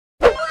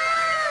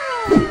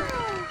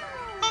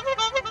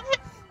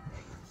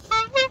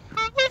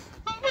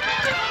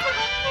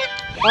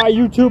Alright,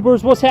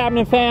 YouTubers, what's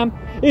happening, fam?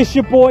 It's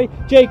your boy,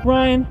 Jake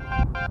Ryan.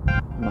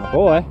 My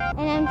boy.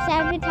 And I'm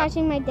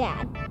sabotaging my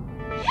dad.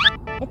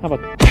 How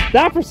about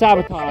that for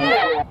sabotage?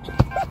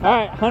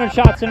 Alright, 100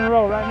 shots in a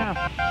row right now.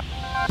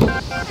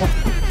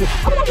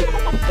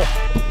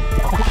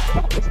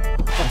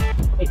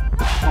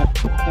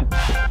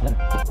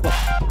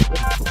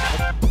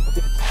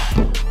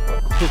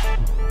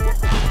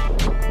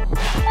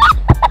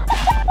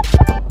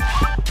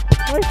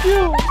 1,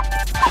 2.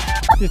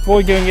 This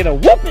boy gonna get a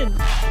whooping.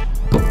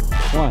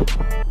 1.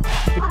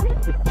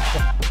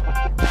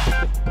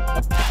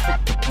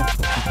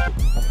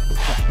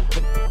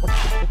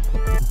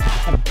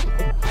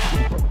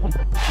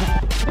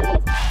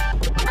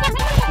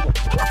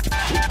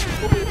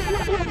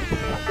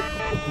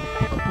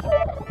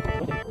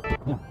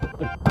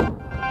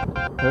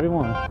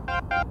 31.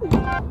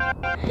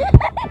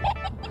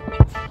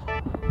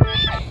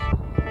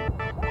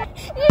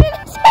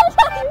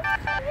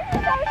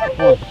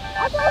 4.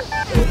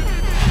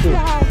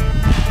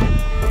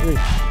 3.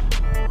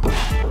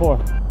 4.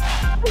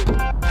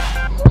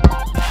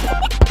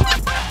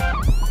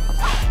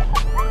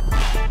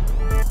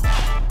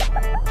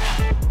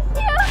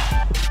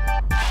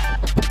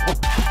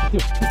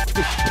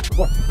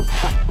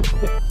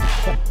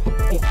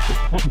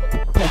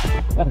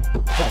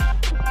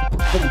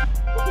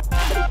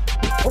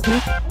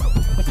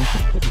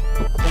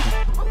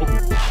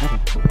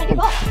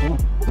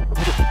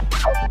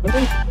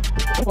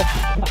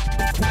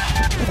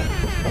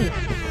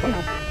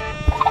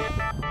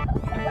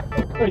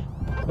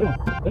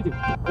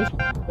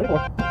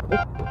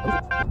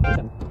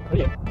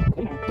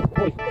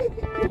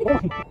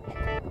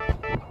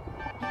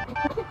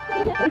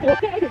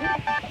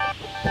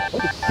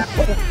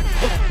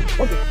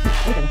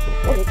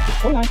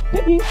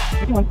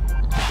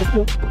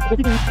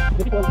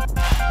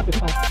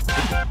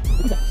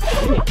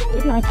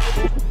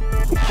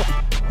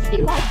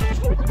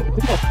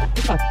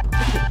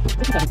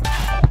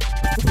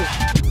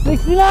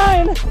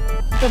 69,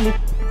 70,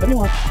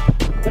 71,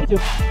 72,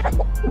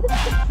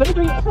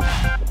 73,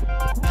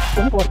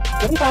 74,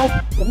 75,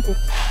 76,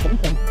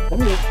 77,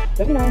 78,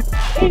 79,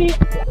 80,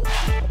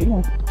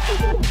 81,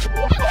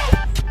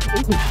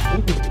 82,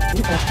 83,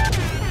 84,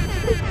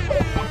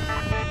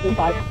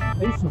 85,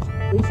 86,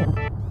 87,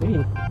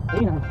 88,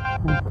 89,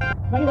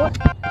 91,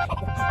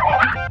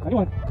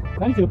 91,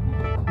 92,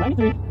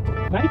 93,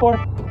 94,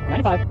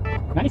 95,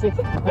 96,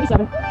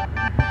 97,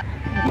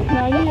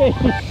 98,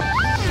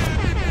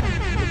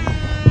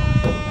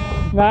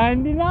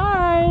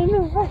 99,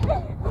 100.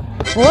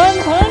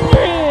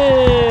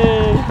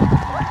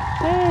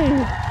 Hey,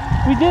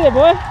 we did it,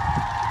 boy.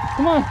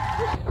 Come on.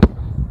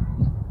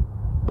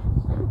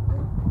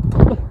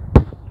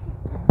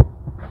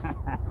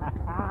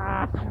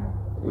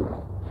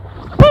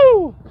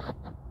 Woo!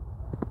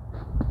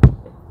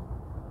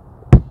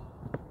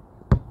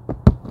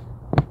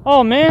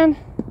 Oh man,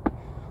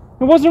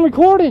 it wasn't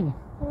recording.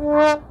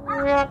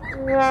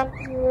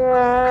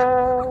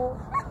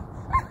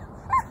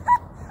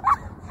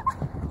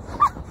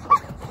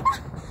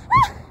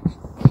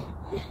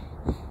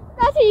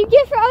 That's what you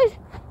get for always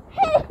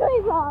hitting my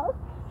balls.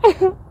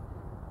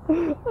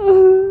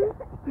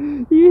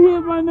 You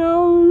hit my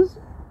nose.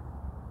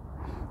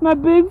 My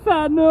big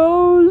fat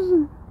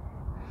nose.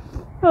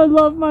 I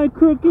love my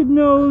crooked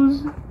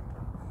nose.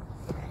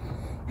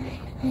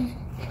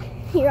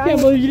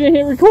 Can't believe you didn't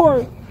hit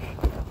record.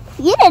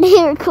 You didn't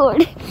hit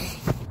record.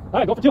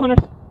 Alright, go for 200.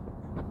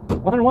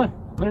 101,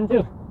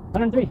 102,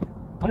 103,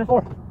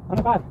 104,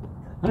 105,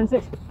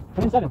 106,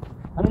 107,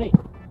 108,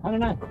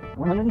 109,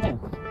 110,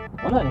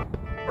 111,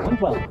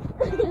 112,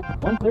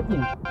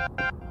 113.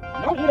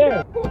 Don't you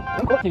dare!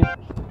 114,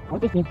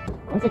 115,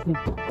 116,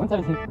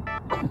 117,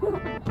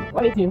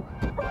 118,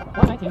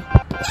 119, 120,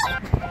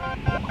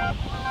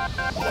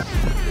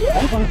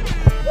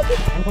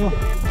 121,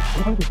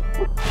 122,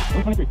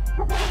 123,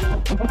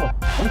 124,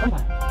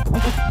 125,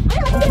 126,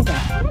 127,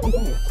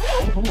 128,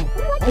 129,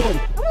 130,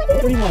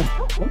 131,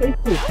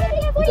 132,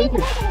 133,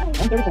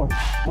 134,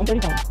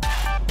 135,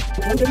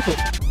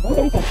 136,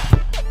 137,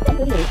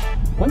 138,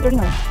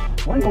 139,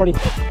 140,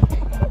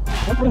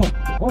 141,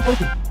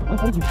 142,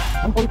 142,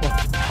 144,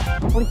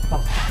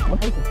 145,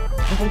 146,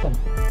 147,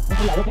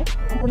 148, are you okay?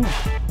 149,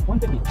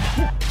 150,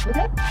 here, you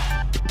okay?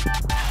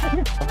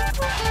 Here.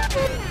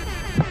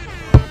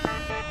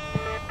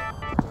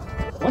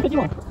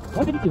 151,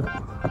 152,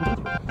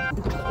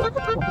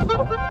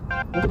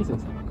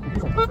 156,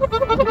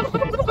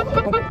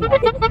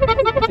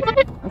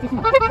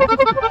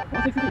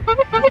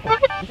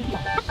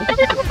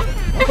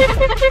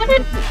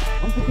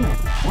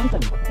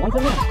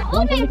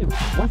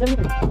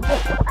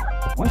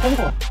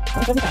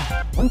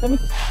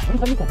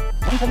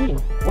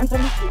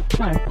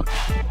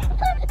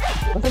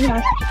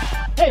 179.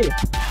 Hey!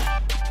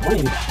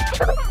 180.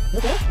 You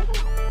okay?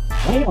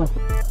 181,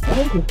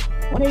 182,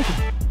 183,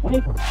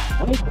 184,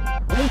 185,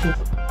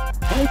 186,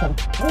 187,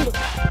 188,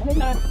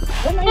 189,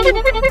 190,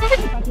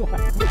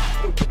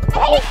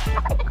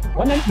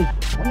 192, 192,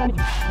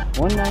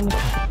 190,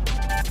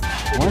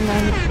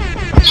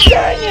 190.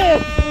 Dang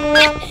it!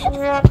 You're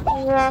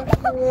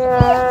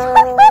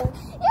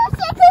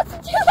so close to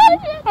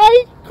 200.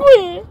 I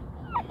quit.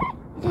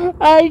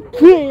 I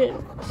quit.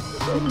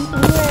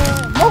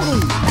 Mowgli,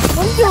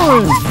 what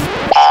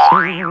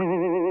are you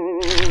doing?